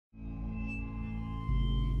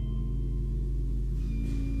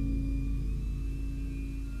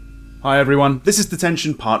Hi everyone, this is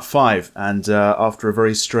Detention Part 5, and after a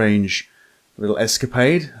very strange little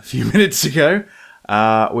escapade a few minutes ago,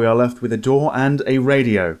 we are left with a door and a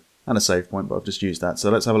radio. And a save point, but I've just used that, so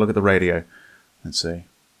let's have a look at the radio. Let's see.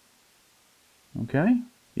 Okay,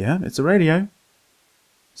 yeah, it's a radio.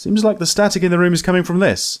 Seems like the static in the room is coming from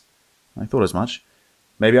this. I thought as much.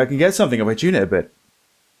 Maybe I can get something if I tune it a bit.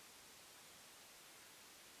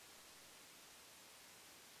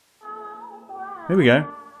 Here we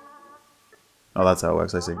go. Oh, that's how it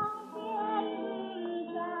works, I see.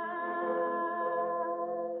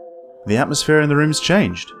 The atmosphere in the room's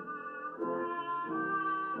changed.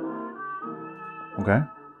 Okay.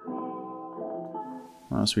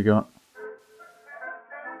 What else we got?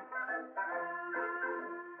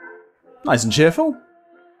 Nice and cheerful.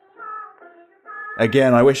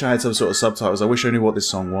 Again, I wish I had some sort of subtitles. I wish I knew what this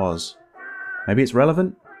song was. Maybe it's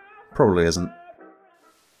relevant? Probably isn't.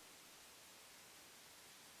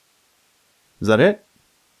 Is that it?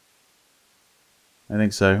 I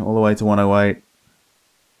think so. All the way to 108.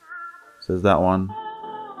 Says that one.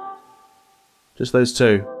 Just those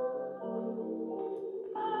two.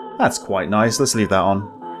 That's quite nice. Let's leave that on.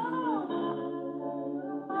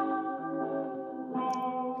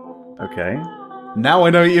 Okay. Now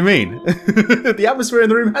I know what you mean. The atmosphere in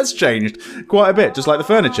the room has changed quite a bit, just like the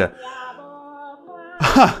furniture.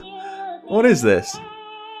 Ha! What is this?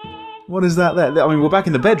 What is that there? I mean, we're back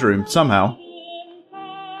in the bedroom, somehow.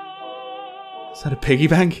 Is that a piggy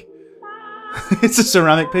bank? It's a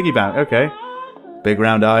ceramic piggy bank, okay. Big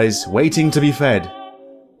round eyes, waiting to be fed.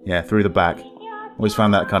 Yeah, through the back. Always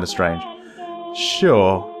found that kind of strange.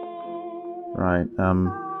 Sure. Right,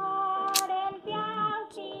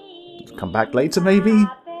 come back later, maybe?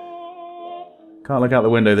 Can't look out the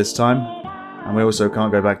window this time. And we also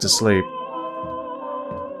can't go back to sleep.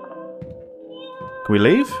 Can we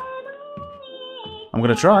leave? I'm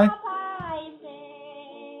gonna try.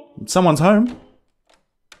 Someone's home.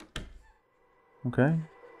 Okay.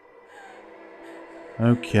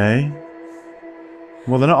 Okay.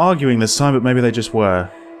 Well, they're not arguing this time, but maybe they just were.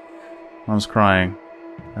 Mum's crying.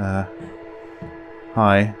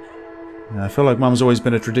 Hi. I feel like Mum's always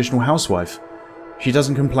been a traditional housewife. She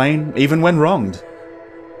doesn't complain, even when wronged.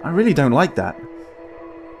 I really don't like that.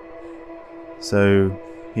 So,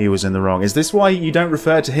 he was in the wrong. Is this why you don't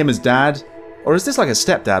refer to him as Dad? Or is this like a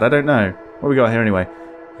stepdad? I don't know. What we got here anyway?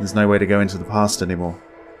 There's no way to go into the past anymore.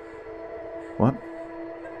 What?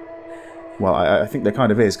 Well, I think there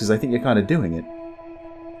kind of is, because I think you're kind of doing it.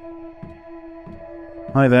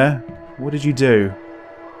 Hi there. What did you do?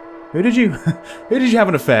 Who did you have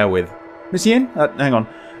an affair with? Miss Yin? Hang on.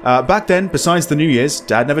 Back then, besides the New Year's,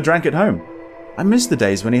 Dad never drank at home. I miss the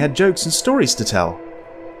days when he had jokes and stories to tell.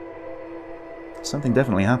 Something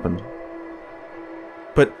definitely happened.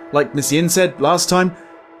 But, like Miss Yin said last time,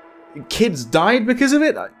 kids died because of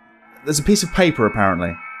it? There's a piece of paper,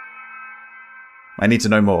 apparently. I need to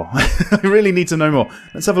know more. I really need to know more.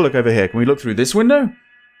 Let's have a look over here. Can we look through this window?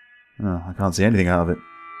 Oh, I can't see anything out of it.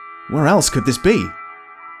 Where else could this be?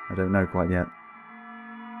 I don't know quite yet.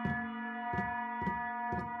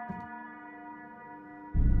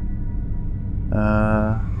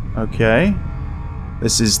 Okay.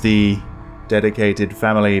 This is the dedicated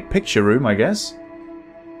family picture room, I guess.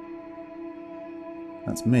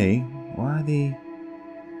 That's me. Why are the...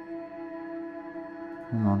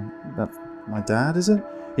 Hang on. That's my dad, is it?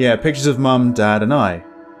 Yeah, pictures of Mum, Dad, and I.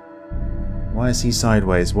 Why is he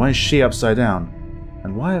sideways? Why is she upside down?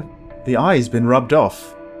 And why have the eyes been rubbed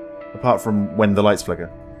off? Apart from when the lights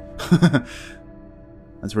flicker.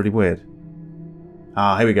 That's really weird.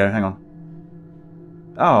 Ah, here we go. Hang on.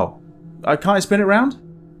 Oh. Can't I spin it round?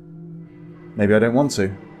 Maybe I don't want to.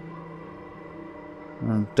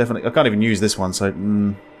 Definitely. I can't even use this one, so...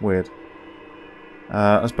 weird.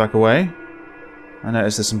 Let's back away. I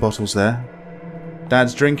noticed there's some bottles there.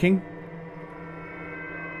 Dad's drinking.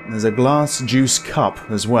 There's a glass juice cup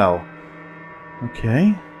as well.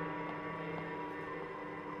 Okay.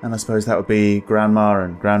 And I suppose that would be Grandma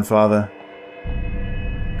and Grandfather.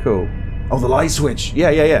 Cool. Oh, the light switch!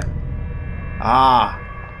 Yeah. Ah!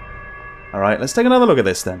 Alright, let's take another look at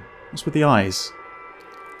this then. What's with the eyes?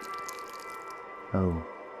 Oh.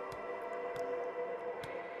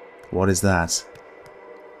 What is that?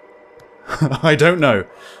 I don't know.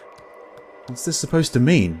 What's this supposed to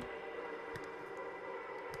mean?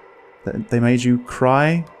 They made you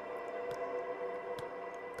cry?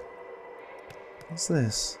 What's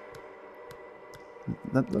this?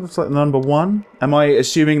 That looks like the number 1. Am I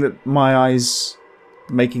assuming that my eyes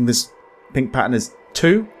making this pink pattern is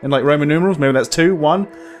 2? In like Roman numerals? Maybe that's 2, 1?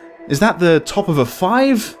 Is that the top of a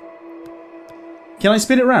 5? Can I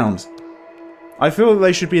spin it round? I feel that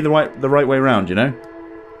they should be the right way around, you know?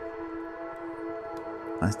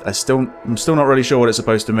 I'm still not really sure what it's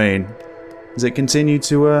supposed to mean. Does it continue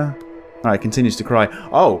to, Alright, it continues to cry.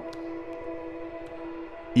 Oh!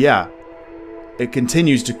 Yeah. It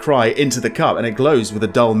continues to cry into the cup, and it glows with a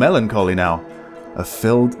dull melancholy now. A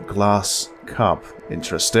filled glass cup.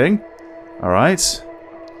 Interesting. Alright.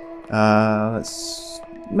 Let's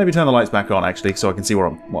maybe turn the lights back on, actually, so I can see what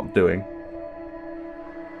I'm doing.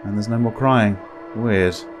 And there's no more crying.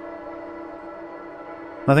 Weird.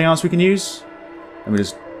 Nothing else we can use? Let me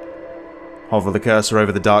just hover the cursor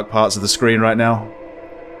over the dark parts of the screen right now.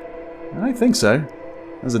 I don't think so.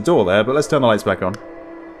 There's a door there, but let's turn the lights back on.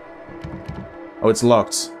 Oh, it's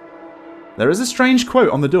locked. There is a strange quote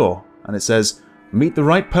on the door, and it says, "Meet the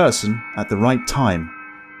right person at the right time."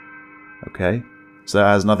 Okay. So that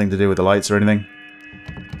has nothing to do with the lights or anything?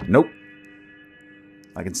 Nope.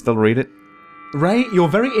 I can still read it. Ray, you're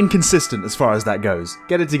very inconsistent as far as that goes.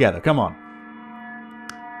 Get it together, come on.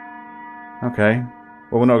 Okay.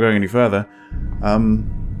 Well, we're not going any further.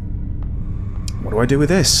 What do I do with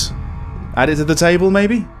this? Add it to the table,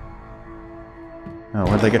 maybe? Oh,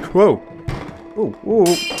 where'd they go? Whoa! Oh, whoa!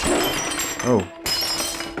 Oh.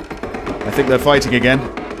 I think they're fighting again.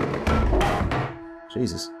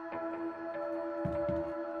 Jesus.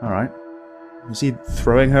 Alright. Is he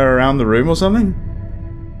throwing her around the room or something?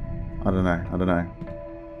 I don't know.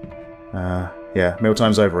 Yeah,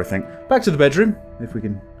 mealtime's over, I think. Back to the bedroom, if we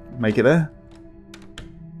can make it there.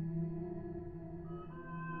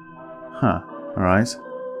 Huh. Alright.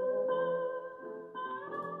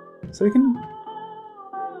 So we can...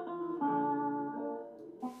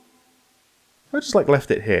 I just, like, left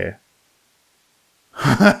it here.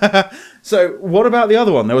 So, what about the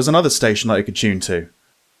other one? There was another station that I could tune to.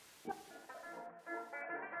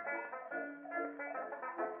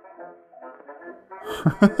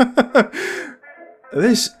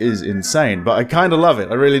 This is insane, but I kind of love it.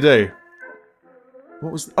 I really do.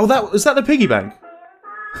 What was... Oh, was that the piggy bank?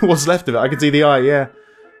 What's left of it? I can see the eye, yeah.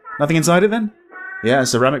 Nothing inside it, then? Yeah, a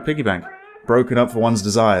ceramic piggy bank. Broken up for one's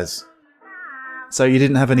desires. So you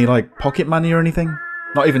didn't have any, like, pocket money or anything?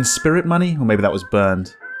 Not even spirit money? Or maybe that was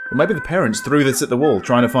burned. Or maybe the parents threw this at the wall,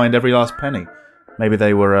 trying to find every last penny. Maybe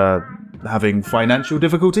they were, having financial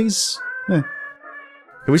difficulties? Yeah.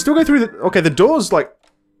 Can we still go through the... Okay, the door's, like,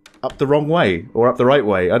 up the wrong way. Or up the right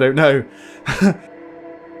way. I don't know.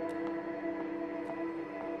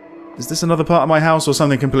 Is this another part of my house or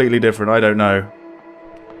something completely different? I don't know.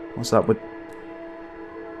 What's up with...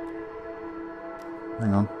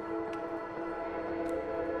 Hang on.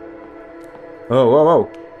 Oh, whoa, whoa.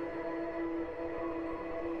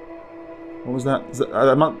 What was that? Is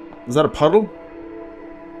that a puddle?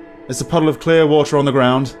 It's a puddle of clear water on the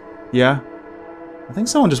ground. Yeah. I think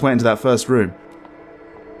someone just went into that first room.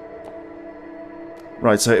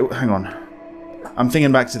 Right, so, hang on. I'm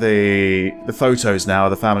thinking back to the photos now of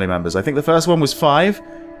the family members. I think the first one was 5,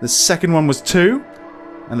 the second one was 2,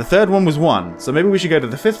 and the third one was 1. So maybe we should go to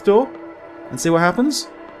the 5th door and see what happens?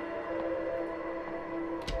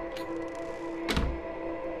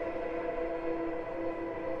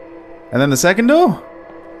 And then the second door?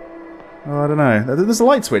 Oh, I don't know. There's a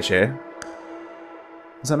light switch here.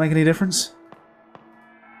 Does that make any difference?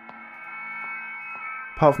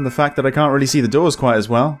 Apart from the fact that I can't really see the doors quite as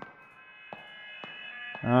well.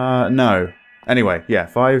 No. Anyway, yeah,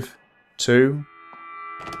 5, 2,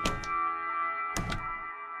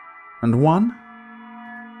 and 1.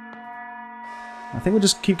 I think we'll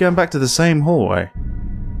just keep going back to the same hallway.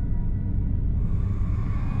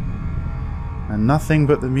 And nothing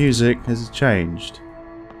but the music has changed.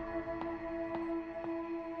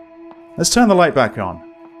 Let's turn the light back on.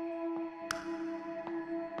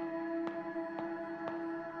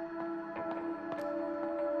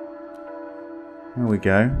 There we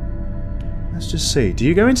go. Let's just see. Do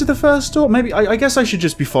you go into the first door? Maybe. I guess I should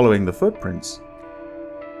just be following the footprints.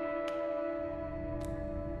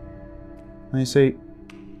 You see,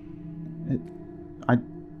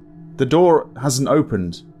 the door hasn't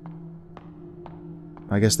opened.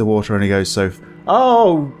 I guess the water only goes so...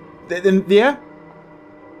 Oh! Yeah?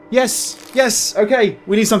 Yes! Yes! Okay!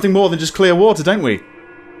 We need something more than just clear water, don't we?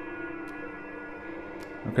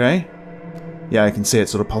 Okay. Yeah, I can see it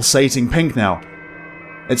sort of pulsating pink now.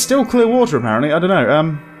 It's still clear water, apparently. I don't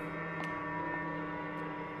know.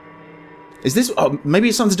 Is this... Oh, maybe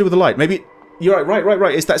it's something to do with the light. Maybe... You're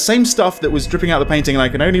right. It's that same stuff that was dripping out the painting, and I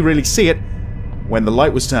can only really see it when the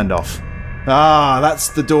light was turned off. Ah, that's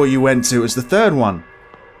the door you went to. It was the third one.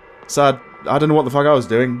 So, I don't know what the fuck I was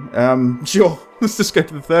doing. Sure. Let's just go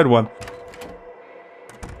to the third one.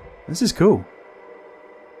 This is cool.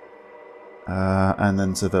 And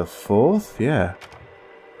then to the 4th, yeah.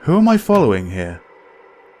 Who am I following here?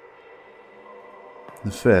 The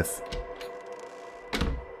 5th.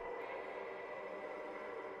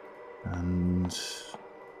 And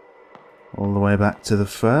all the way back to the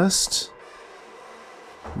 1st.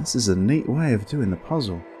 This is a neat way of doing the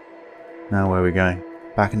puzzle. Now where are we going?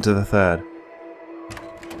 Back into the 3rd.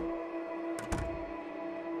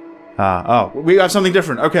 Oh, we have something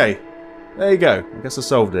different. Okay. There you go. I guess I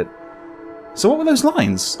solved it. So what were those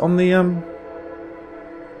lines on the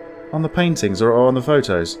paintings or on the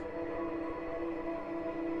photos?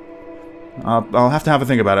 I'll have to have a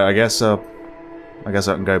think about it, I guess. I guess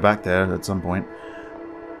I can go back there at some point.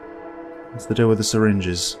 What's the deal with the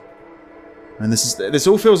syringes? And this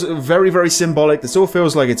all feels very, very symbolic. This all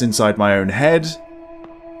feels like it's inside my own head.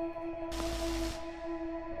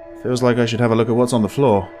 Feels like I should have a look at what's on the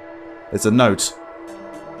floor. It's a note.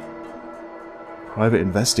 Private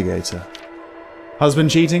investigator.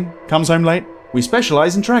 Husband cheating, comes home late. We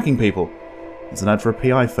specialise in tracking people. It's an ad for a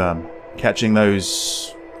PI firm. Catching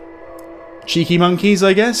those cheeky monkeys,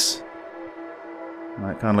 I guess?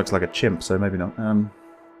 Well, it kind of looks like a chimp, so maybe not. And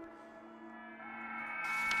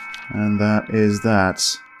that is that.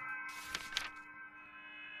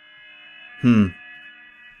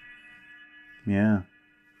 Yeah.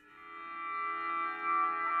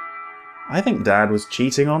 I think Dad was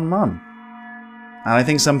cheating on Mum. And I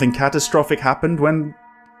think something catastrophic happened when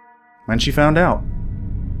she found out.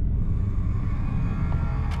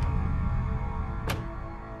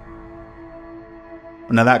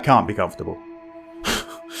 Now that can't be comfortable.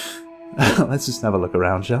 Let's just have a look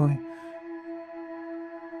around, shall we?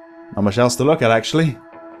 Not much else to look at, actually.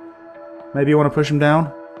 Maybe you want to push him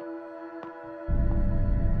down?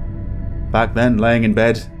 Back then, laying in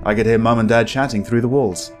bed, I could hear Mum and Dad chatting through the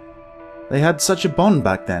walls. They had such a bond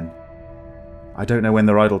back then. I don't know when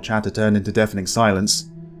their idle chatter turned into deafening silence.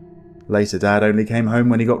 Later, Dad only came home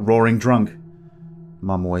when he got roaring drunk.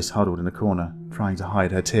 Mum always huddled in a corner, trying to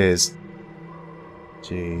hide her tears.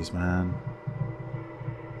 Jeez, man.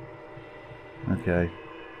 Okay.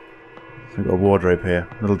 So we've got a wardrobe here.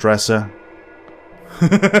 Little dresser.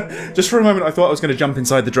 Just for a moment I thought I was going to jump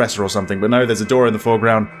inside the dresser or something, but no, there's a door in the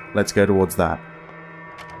foreground. Let's go towards that.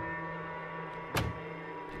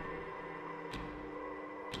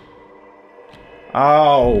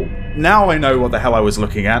 Oh, now I know what the hell I was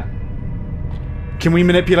looking at. Can we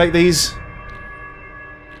manipulate these?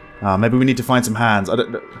 Maybe we need to find some hands. I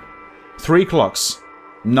don't know. 3 clocks.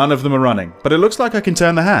 None of them are running. But it looks like I can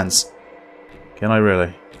turn the hands. Can I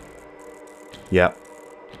really? Yep.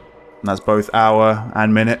 And that's both hour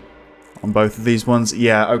and minute on both of these ones.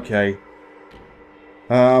 Yeah, okay.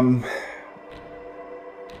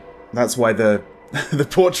 That's why the the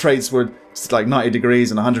portraits were just like 90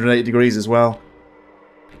 degrees and 180 degrees as well.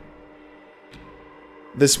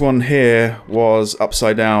 This one here was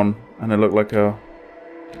upside down and it looked like a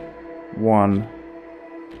 1.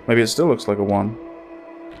 Maybe it still looks like a 1.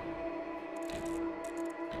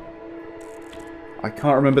 I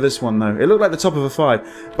can't remember this one though. It looked like the top of a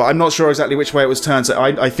 5, but I'm not sure exactly which way it was turned, so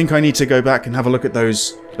I think I need to go back and have a look at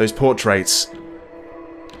those portraits.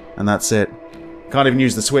 And that's it. Can't even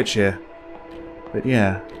use the switch here. But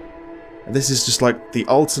yeah. This is just like the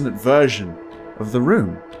alternate version of the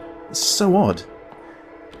room. It's so odd.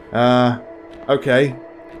 Okay.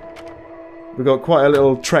 We've got quite a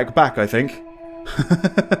little trek back, I think.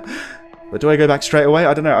 But do I go back straight away?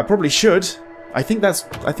 I don't know. I probably should. I think that's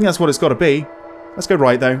what it's got to be. Let's go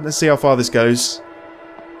right though. Let's see how far this goes.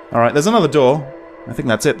 Alright, there's another door. I think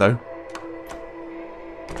that's it though.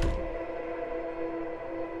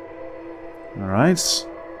 Alright.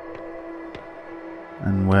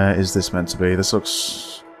 And where is this meant to be? This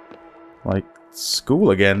looks like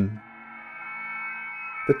school again.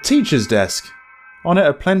 The teacher's desk. On it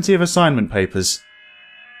are plenty of assignment papers.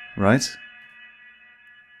 Right.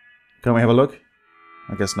 Can't we have a look?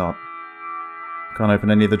 I guess not. Can't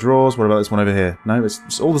open any of the drawers. What about this one over here? No,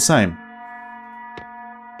 it's all the same.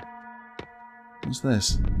 What's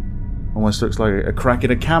this? Almost looks like a crack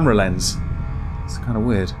in a camera lens. It's kind of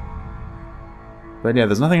weird. But yeah,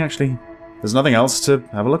 there's nothing else to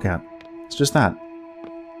have a look at. It's just that.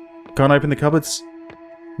 Can't open the cupboards?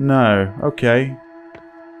 No. Okay.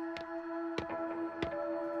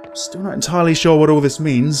 Still not entirely sure what all this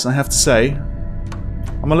means, I have to say.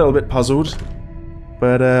 I'm a little bit puzzled.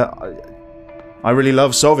 But, I really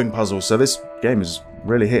love solving puzzles, so this game is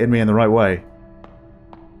really hitting me in the right way.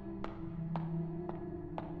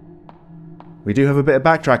 We do have a bit of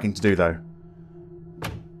backtracking to do, though.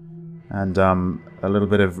 And, a little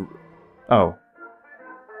bit of... Oh.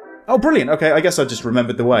 Oh, brilliant! Okay, I guess I just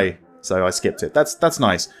remembered the way, so I skipped it. That's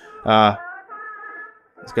nice.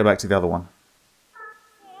 Let's go back to the other one.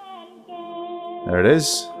 There it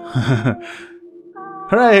is.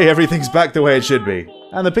 Hooray! Everything's back the way it should be.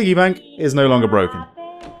 And the piggy bank is no longer broken.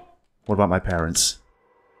 What about my parents?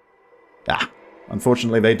 Ah,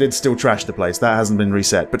 unfortunately they did still trash the place. That hasn't been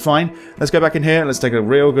reset. But fine, let's go back in here and let's take a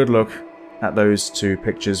real good look at those two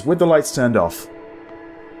pictures with the lights turned off.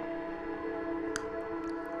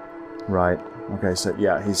 Right. Okay, so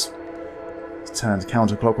yeah, he's turned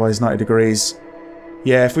counterclockwise 90 degrees.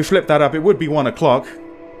 Yeah, if we flip that up, it would be 1 o'clock.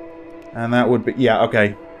 And that would be... yeah,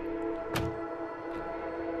 okay.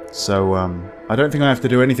 So, I don't think I have to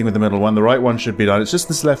do anything with the middle one. The right one should be done. It's just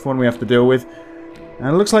this left one we have to deal with. And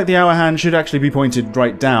it looks like the hour hand should actually be pointed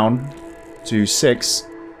right down to 6.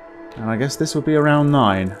 And I guess this would be around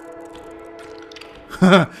 9.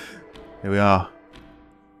 Here we are.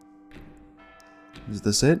 Is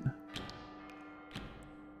this it?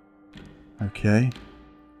 Okay.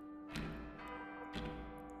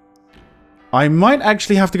 I might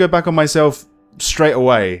actually have to go back on myself straight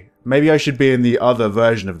away. Maybe I should be in the other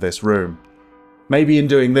version of this room. Maybe in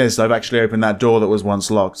doing this, I've actually opened that door that was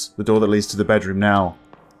once locked. The door that leads to the bedroom now.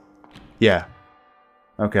 Yeah.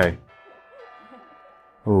 Okay.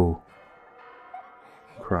 Ooh.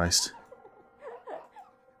 Christ.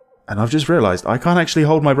 And I've just realised I can't actually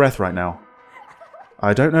hold my breath right now.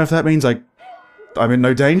 I don't know if that means I'm in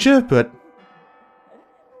no danger, but...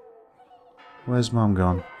 Where's Mum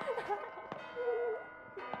gone?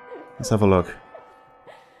 Let's have a look.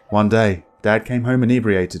 One day, Dad came home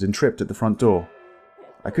inebriated and tripped at the front door.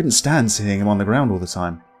 I couldn't stand seeing him on the ground all the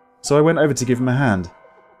time, so I went over to give him a hand.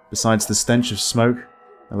 Besides the stench of smoke,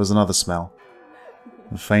 there was another smell.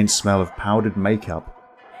 A faint smell of powdered makeup.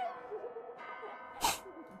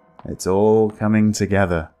 It's all coming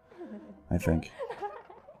together, I think.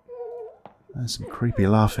 There's some creepy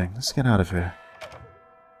laughing. Let's get out of here.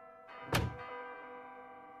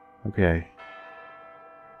 Okay.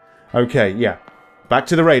 Okay, yeah. Back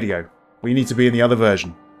to the radio. We need to be in the other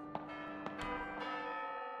version.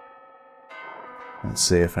 Let's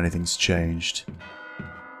see if anything's changed.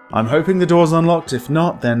 I'm hoping the door's unlocked. If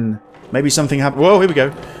not, then maybe something happened. Whoa, here we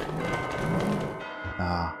go.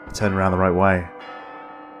 Ah, turn around the right way.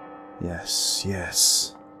 Yes,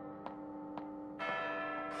 yes.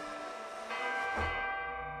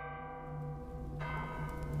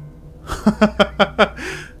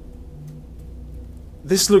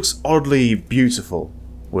 This looks oddly beautiful,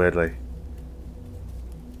 weirdly.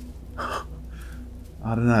 I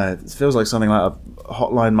don't know, it feels like something like a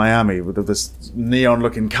Hotline Miami with this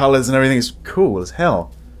neon-looking colours and everything. It's cool as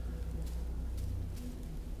hell.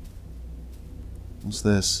 What's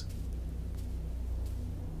this?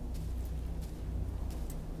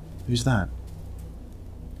 Who's that?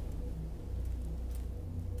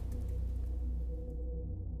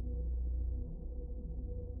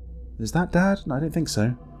 Is that Dad? No, I don't think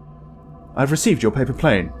so. I've received your paper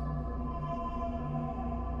plane.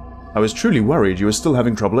 I was truly worried you were still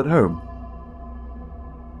having trouble at home.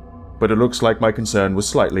 But it looks like my concern was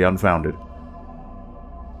slightly unfounded.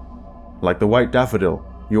 Like the white daffodil,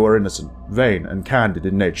 you are innocent, vain, and candid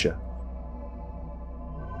in nature.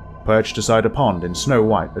 Perched beside a pond in snow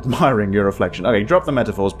white, admiring your reflection. Okay, drop the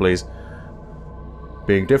metaphors, please.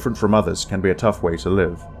 Being different from others can be a tough way to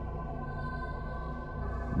live.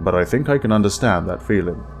 But I think I can understand that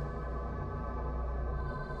feeling.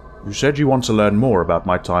 You said you want to learn more about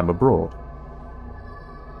my time abroad.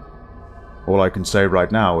 All I can say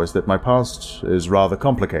right now is that my past is rather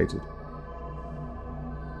complicated.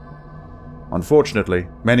 Unfortunately,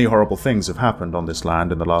 many horrible things have happened on this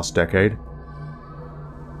land in the last decade.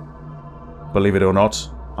 Believe it or not,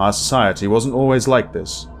 our society wasn't always like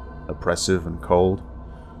this, oppressive and cold.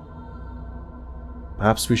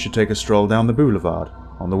 Perhaps we should take a stroll down the boulevard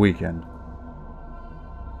on the weekend.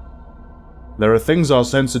 There are things our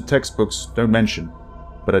censored textbooks don't mention,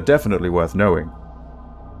 but are definitely worth knowing.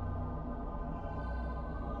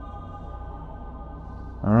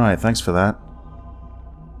 Alright, thanks for that.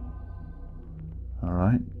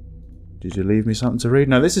 Alright. Did you leave me something to read?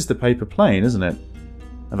 No, this is the paper plane, isn't it?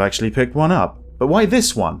 I've actually picked one up. But why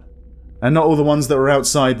this one? And not all the ones that were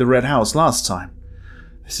outside the red house last time?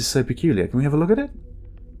 This is so peculiar. Can we have a look at it?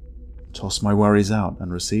 Toss my worries out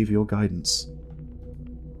and receive your guidance.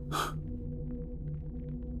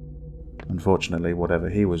 Unfortunately, whatever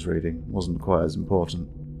he was reading wasn't quite as important.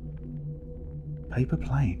 Paper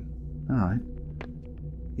plane. Alright.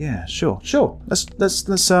 Yeah, sure.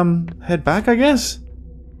 Let's head back, I guess.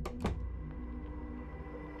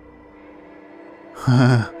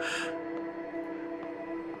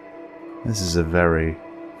 This is a very,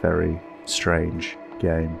 very strange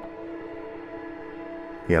game.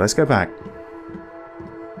 Yeah, let's go back.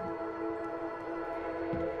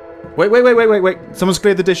 Wait. Someone's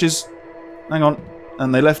cleared the dishes. Hang on.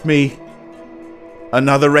 And they left me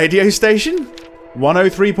another radio station?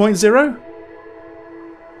 103.0?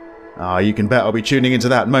 Ah, you can bet I'll be tuning into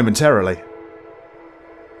that momentarily.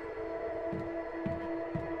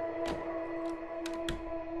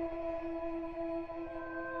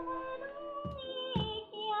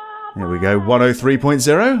 Here we go,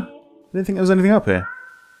 103.0. I didn't think there was anything up here.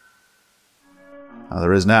 Oh,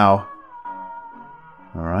 there is now.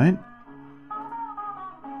 Alright.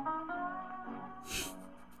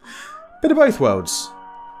 Bit of both worlds.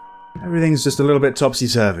 Everything's just a little bit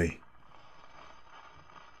topsy-turvy.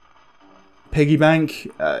 Piggy bank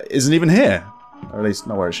isn't even here. Or at least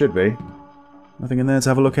not where it should be. Nothing in there to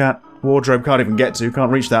have a look at. Wardrobe can't even get to,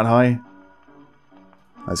 can't reach that high.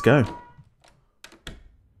 Let's go.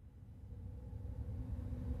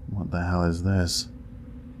 What the hell is this?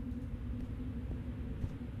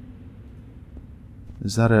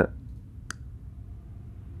 Is that a...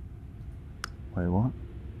 Wait, what?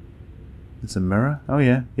 It's a mirror? Oh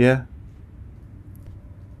yeah, yeah.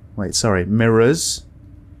 Wait, sorry, mirrors?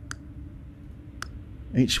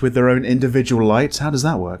 Each with their own individual lights? How does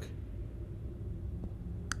that work?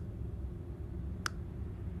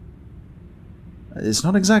 It's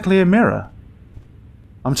not exactly a mirror.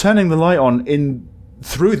 I'm turning the light on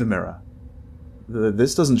through the mirror.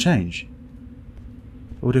 This doesn't change.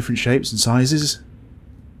 All different shapes and sizes.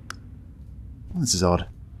 Oh, this is odd.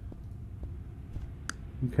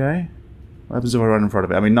 Okay. What happens if I run in front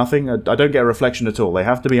of it? I mean, nothing. I don't get a reflection at all. They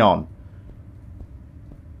have to be on.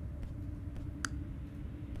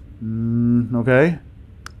 Okay.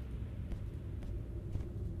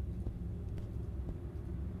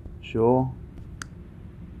 Sure.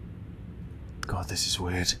 God, this is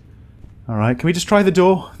weird. Alright, can we just try the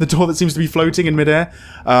door? The door that seems to be floating in midair.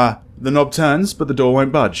 The knob turns, but the door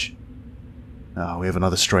won't budge. Oh, we have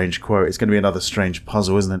another strange quote. It's going to be another strange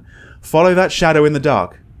puzzle, isn't it? Follow that shadow in the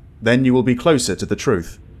dark. Then you will be closer to the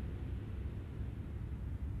truth.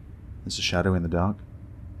 There's a shadow in the dark.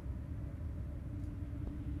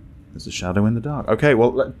 There's a shadow in the dark. Okay,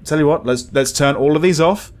 well, tell you what. Let's turn all of these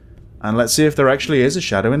off. And let's see if there actually is a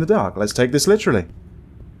shadow in the dark. Let's take this literally.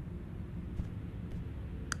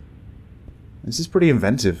 This is pretty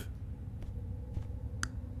inventive.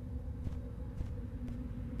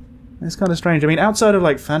 It's kind of strange. I mean, outside of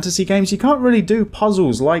like fantasy games, you can't really do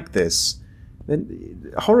puzzles like this.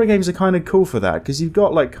 Horror games are kind of cool for that, because you've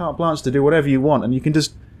got like carte blanche to do whatever you want, and you can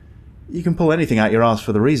pull anything out your ass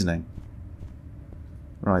for the reasoning.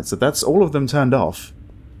 Right, so that's all of them turned off.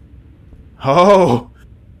 Oh!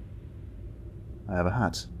 I have a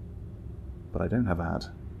hat. But I don't have a hat.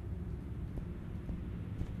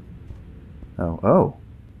 Oh.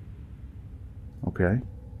 Okay.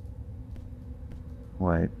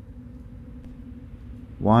 Wait.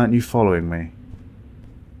 Why aren't you following me?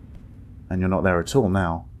 And you're not there at all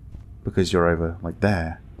now. Because you're over, like,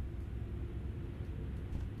 there.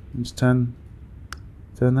 Let's turn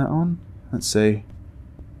that on. Let's see.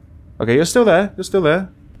 Okay, you're still there. You're still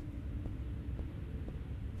there.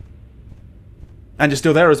 And you're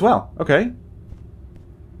still there as well. Okay.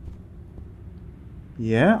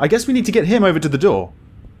 Yeah, I guess we need to get him over to the door.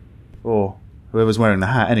 Or whoever's wearing the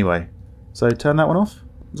hat anyway. So turn that one off.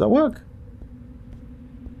 Does that work?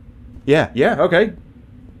 Yeah, okay.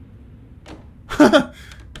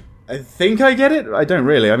 I think I get it. I don't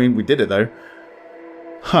really. I mean, we did it though.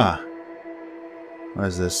 Huh.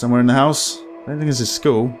 Where's this? Somewhere in the house? I don't think this is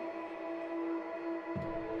school.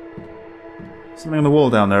 Something on the wall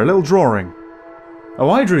down there. A little drawing. Oh,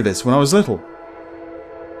 I drew this when I was little.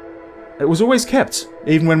 It was always kept,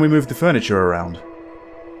 even when we moved the furniture around.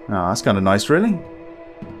 Ah, that's kind of nice, really.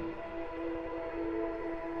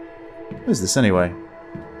 What is this, anyway?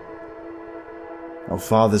 Oh,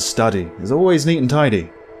 Father's study is always neat and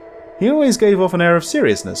tidy. He always gave off an air of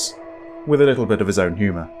seriousness, with a little bit of his own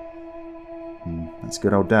humour. That's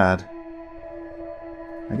good old Dad.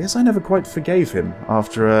 I guess I never quite forgave him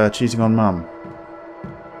after cheating on Mum.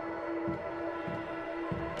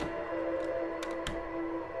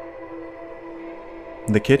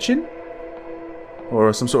 The kitchen?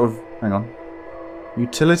 Or some sort of... hang on.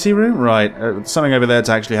 Utility room? Right, something over there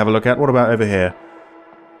to actually have a look at. What about over here?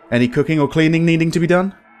 Any cooking or cleaning needing to be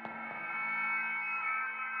done?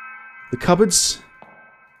 The cupboards?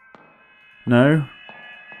 No?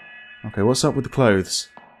 Okay, what's up with the clothes?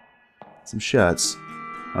 Some shirts.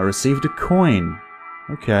 I received a coin.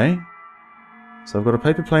 Okay. So I've got a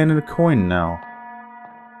paper plane and a coin now.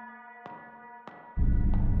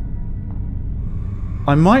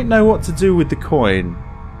 I might know what to do with the coin.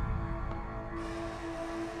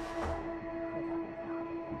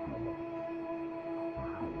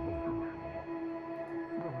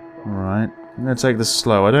 I'm going to take this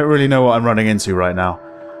slow. I don't really know what I'm running into right now.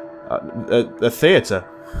 A theatre.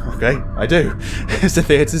 Okay, I do. It's the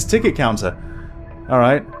theatre's ticket counter.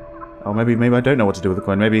 Alright. Oh, maybe I don't know what to do with the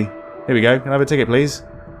coin. Maybe... Here we go. Can I have a ticket, please?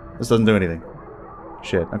 This doesn't do anything.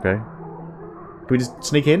 Shit, okay. Can we just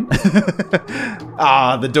sneak in?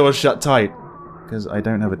 Ah, the door's shut tight. Because I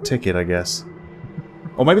don't have a ticket, I guess.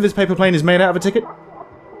 Or maybe this paper plane is made out of a ticket?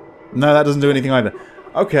 No, that doesn't do anything either.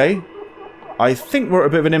 Okay. I think we're at a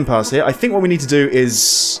bit of an impasse here. I think what we need to do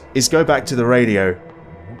is go back to the radio.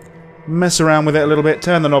 Mess around with it a little bit,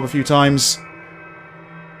 turn the knob a few times.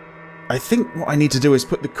 I think what I need to do is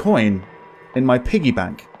put the coin in my piggy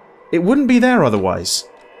bank. It wouldn't be there otherwise.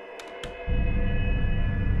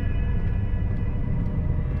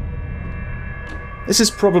 This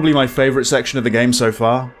is probably my favourite section of the game so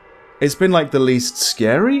far. It's been like the least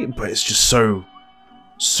scary, but it's just so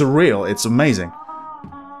surreal. It's amazing.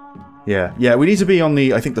 Yeah, we need to be on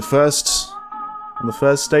the, I think the first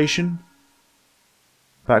station.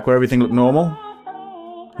 Back where everything looked normal.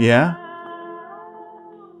 Yeah.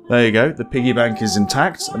 There you go. The piggy bank is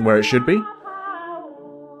intact and where it should be.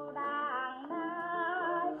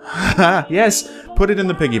 Yes! Put it in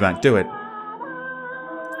the piggy bank. Do it.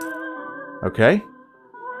 Okay.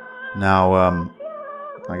 Now,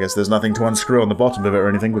 I guess there's nothing to unscrew on the bottom of it or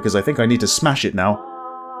anything, because I think I need to smash it now.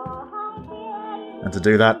 And to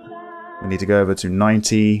do that, we need to go over to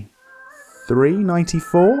 93?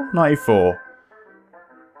 94? 94.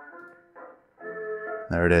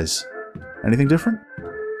 There it is. Anything different?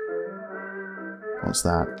 What's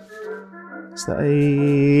that? Is that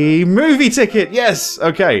a movie ticket? Yes!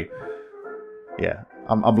 Okay. Yeah,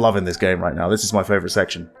 I'm loving this game right now. This is my favourite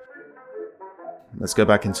section. Let's go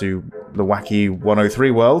back into the wacky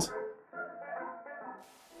 103 world.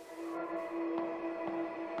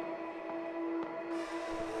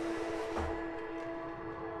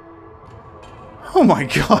 Oh my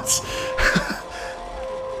god!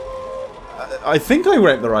 I think I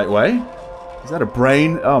went the right way. Is that a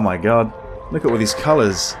brain? Oh my god. Look at all these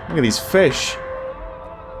colours. Look at these fish.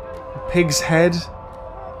 A pig's head.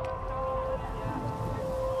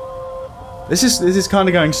 This is kind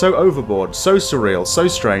of going so overboard, so surreal, so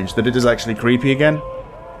strange that it is actually creepy again.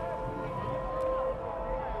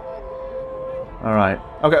 Alright.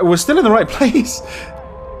 Okay, we're still in the right place.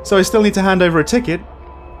 So I still need to hand over a ticket.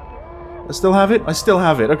 I still have it? I still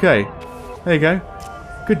have it. Okay. There you go.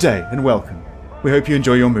 Good day and welcome. We hope you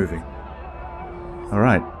enjoy your movie.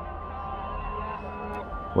 Alright.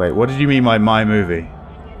 Wait, what did you mean by my movie?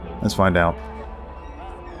 Let's find out.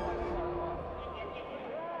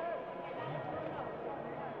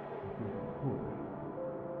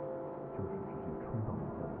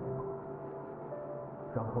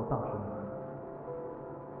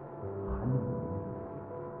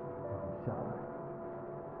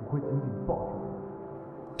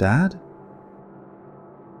 Dad?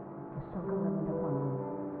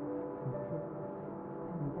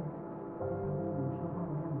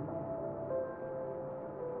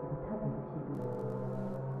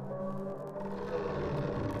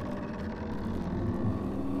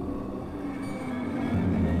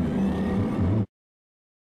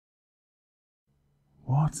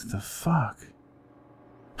 What the fuck?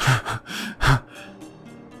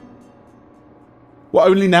 What,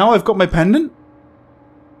 only now I've got my pendant?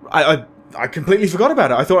 I completely forgot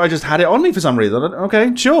about it. I thought I just had it on me for some reason.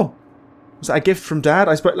 Okay, sure. Was that a gift from Dad?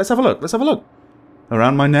 I suppose. Let's have a look. Let's have a look.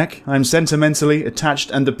 Around my neck, I am sentimentally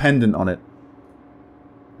attached and dependent on it.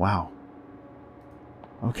 Wow.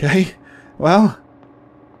 Okay. Well.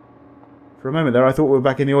 For a moment there, I thought we were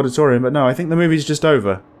back in the auditorium, but no, I think the movie's just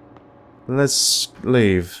over. Let's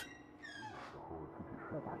leave.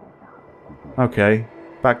 Okay.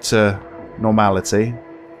 Back to normality.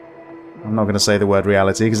 I'm not going to say the word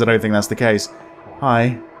reality, because I don't think that's the case.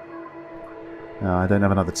 Hi. No, I don't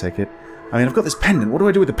have another ticket. I mean, I've got this pendant. What do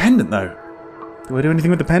I do with the pendant, though? Do I do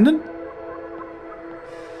anything with the pendant?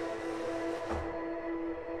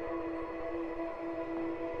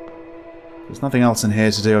 There's nothing else in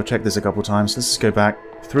here to do. I've checked this a couple times. Let's just go back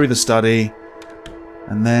through the study.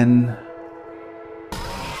 And then...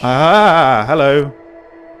 Ah! Hello!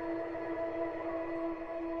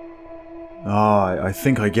 Ah, I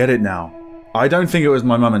think I get it now. I don't think it was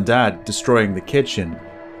my mum and dad destroying the kitchen.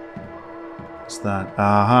 What's that?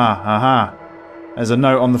 Aha, aha. There's a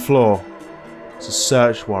note on the floor. It's a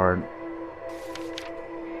search warrant.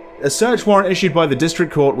 A search warrant issued by the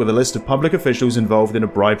district court with a list of public officials involved in a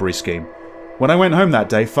bribery scheme. When I went home that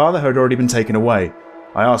day, Father had already been taken away.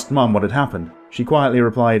 I asked Mum what had happened. She quietly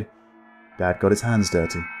replied, Dad got his hands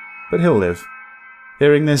dirty, but he'll live.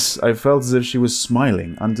 Hearing this, I felt as if she was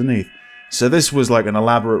smiling underneath. So this was like an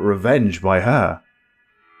elaborate revenge by her.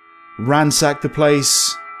 Ransacked the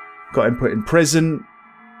place, got him put in prison,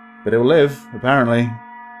 but he'll live, apparently.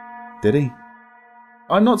 Did he?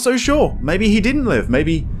 I'm not so sure. Maybe he didn't live.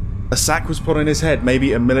 Maybe a sack was put on his head.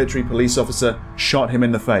 Maybe a military police officer shot him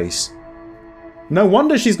in the face. No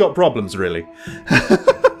wonder she's got problems, really.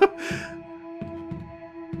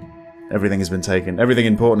 Everything has been taken. Everything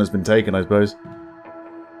important has been taken, I suppose.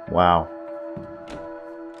 Wow.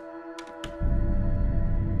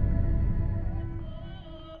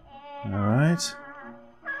 Alright.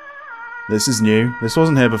 This is new. This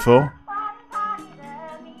wasn't here before.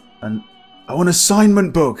 And oh, an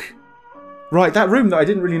assignment book! Right, that room that I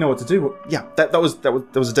didn't really know what to do. Yeah, that was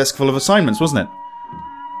a desk full of assignments, wasn't it?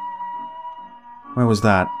 Where was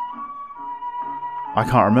that? I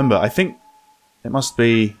can't remember. I think it must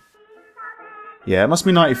be... Yeah, it must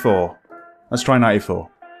be 94. Let's try 94.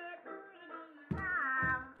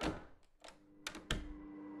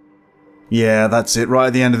 Yeah, that's it, right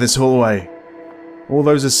at the end of this hallway. All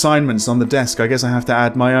those assignments on the desk, I guess I have to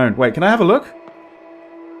add my own. Wait, can I have a look?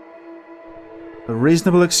 A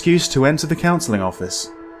reasonable excuse to enter the counselling office.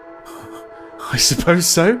 I suppose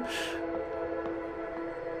so.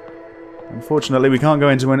 Unfortunately, we can't go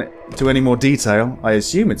into any more detail. I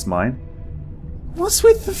assume it's mine. What's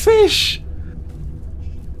with the fish?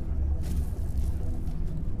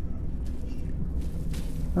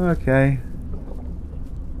 Okay.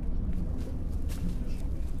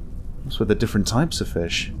 What's with the different types of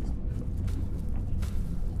fish?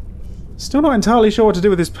 Still not entirely sure what to do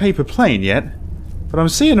with this paper plane yet, but I'm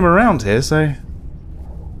seeing them around here, so...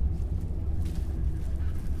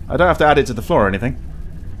 I don't have to add it to the floor or anything.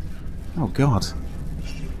 Oh god.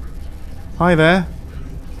 Hi there.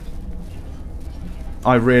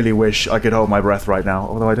 I really wish I could hold my breath right now,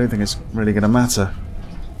 although I don't think it's really going to matter.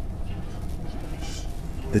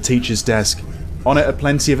 The teacher's desk. On it are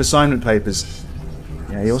plenty of assignment papers.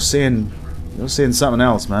 Yeah, you're seeing something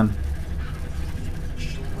else, man.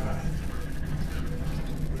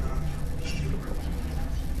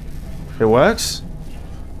 It works?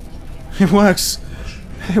 It works!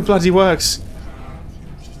 It bloody works!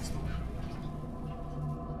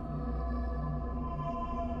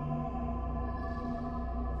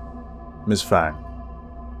 Miss Fang.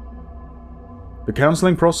 The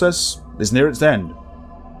counselling process is near its end.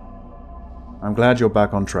 I'm glad you're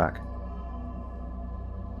back on track.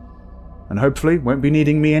 And hopefully won't be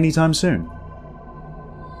needing me anytime soon.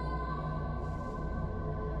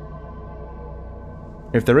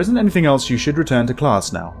 If there isn't anything else, you should return to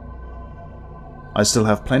class now. I still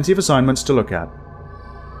have plenty of assignments to look at.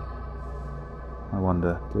 I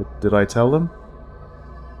wonder, did I tell them?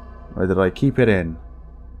 Or did I keep it in?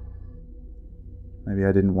 Maybe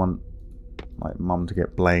I didn't want, like, Mum to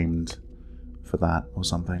get blamed for that or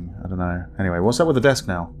something. I don't know. Anyway, what's up with the desk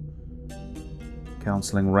now?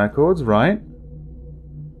 Counselling records, right?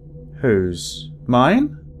 Whose?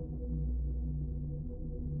 Mine?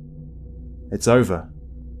 It's over.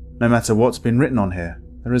 No matter what's been written on here,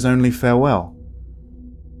 there is only farewell.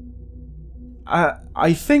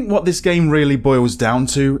 I think what this game really boils down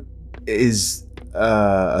to is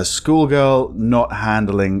a schoolgirl not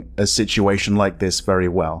handling a situation like this very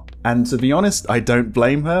well. And to be honest, I don't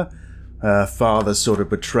blame her. Her father sort of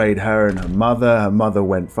betrayed her and her mother. Her mother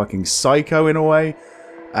went fucking psycho in a way.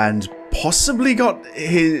 And possibly got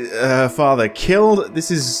her father killed.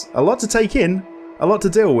 This is a lot to take in. A lot to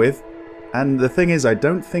deal with. And the thing is, I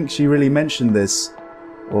don't think she really mentioned this,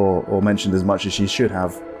 or mentioned as much as she should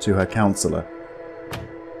have, to her counsellor.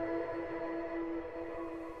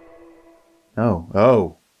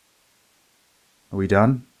 Oh. Are we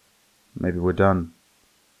done? Maybe we're done.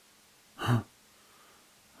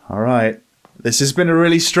 Alright. This has been a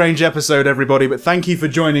really strange episode, everybody, but thank you for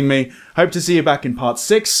joining me. Hope to see you back in part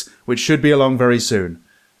 6, which should be along very soon.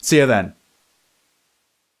 See you then.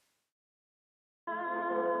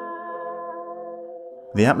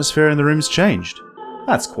 The atmosphere in the room's changed.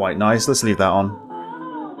 That's quite nice. Let's leave that on.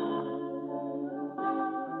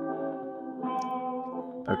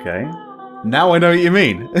 Okay. Now I know what you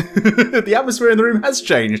mean. The atmosphere in the room has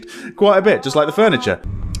changed quite a bit, just like the furniture.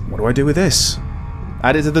 What do I do with this?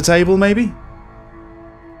 Add it to the table, maybe?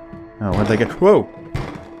 Oh, where'd they go? Whoa!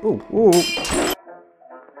 Ooh.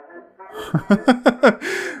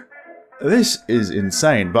 This is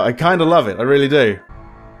insane, but I kind of love it. I really do.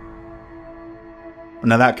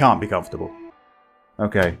 Now that can't be comfortable.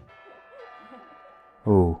 Okay.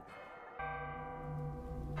 Ooh.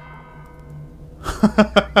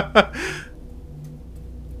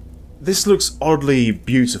 This looks oddly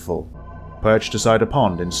beautiful. Perched beside a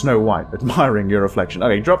pond in Snow White, admiring your reflection.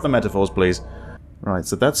 Okay, drop the metaphors, please. Right,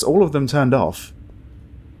 so that's all of them turned off.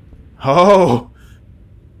 Oh!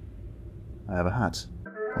 I have a hat.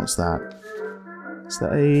 What's that? Is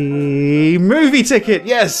that a movie ticket?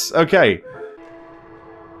 Yes! Okay.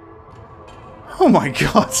 Oh my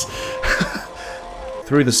god!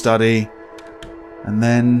 Through the study. And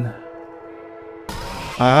then...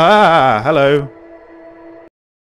 Ah! Hello!